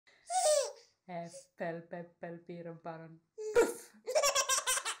Äppelpeppelpiron paron.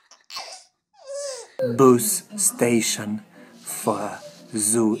 Bus station for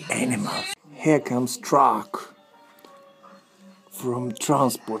zoo animals. Here comes truck from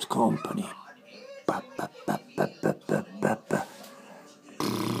transport company. Ba, ba, ba, ba, ba, ba, ba, ba.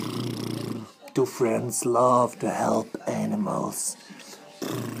 Two friends love to help animals.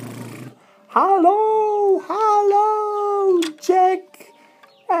 Hello, hello, Jack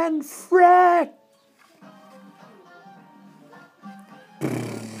and Fred.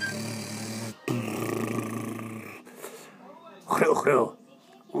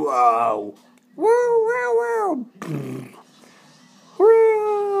 Wow. Wow, wow, wow.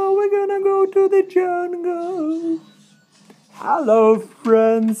 We're gonna go to the jungle. Hello,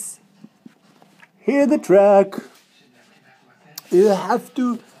 friends. Hear the track. You have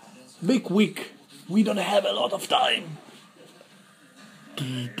to be quick. We don't have a lot of time.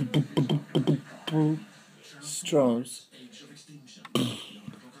 Strums.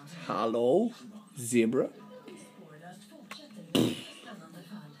 Hello, zebra.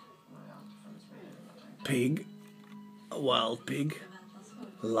 Pig, wild pig,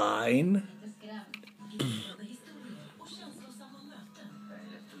 lion,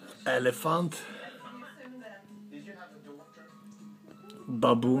 elephant,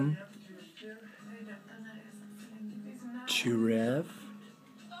 baboon, giraffe,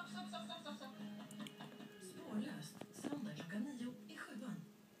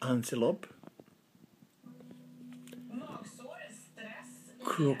 antelope,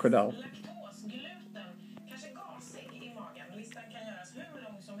 crocodile,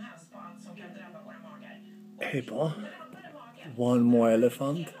 hippo, one more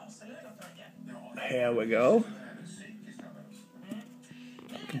elephant. Here we go.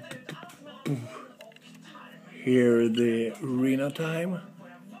 Here the rhino time.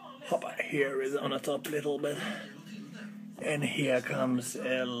 Hop, here is on the top a little bit. And here comes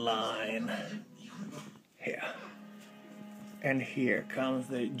a lion. Here. And here comes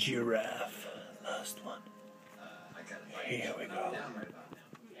the giraffe. Last one. Here we go.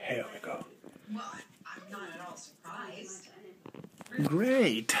 Here we go. Well, I'm not at all surprised.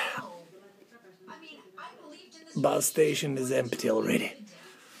 Great. I mean, I believed in this. Bus station is empty already. I've been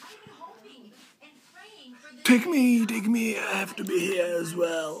hoping and praying for this. Take me, I have to be here as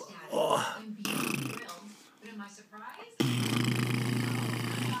well. Oh. I'm being thrilled. But am I surprised?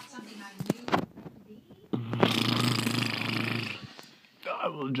 It's not something I knew would be. I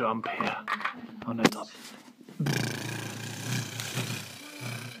will jump here on the top.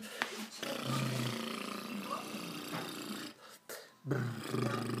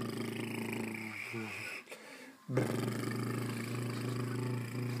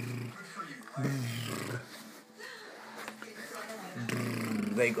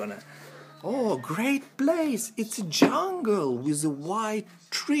 They're gonna... Oh, great place! It's a jungle with white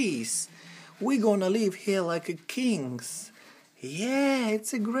trees. We're gonna live here like a kings. Yeah,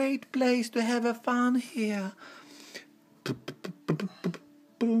 it's a great place to have a fun here.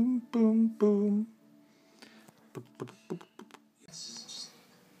 Boom, boom, boom. It's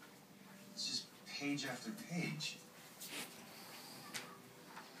just page after page.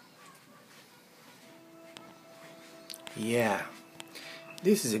 Yeah,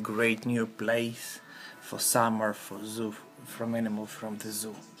 this is a great new place for summer for zoo, from animals from the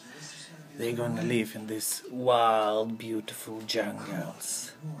zoo. They're gonna live in these wild, beautiful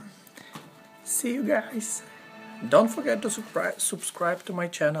jungles. See you guys. Don't forget to subscribe to my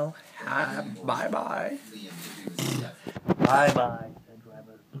channel. Bye bye. Bye bye.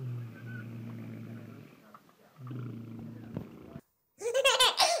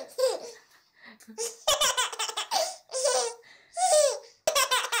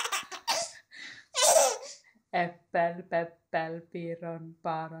 Äppelpeppelpiron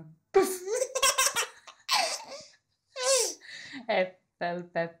paron.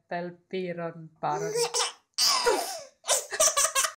 Äppelpeppelpiron paron.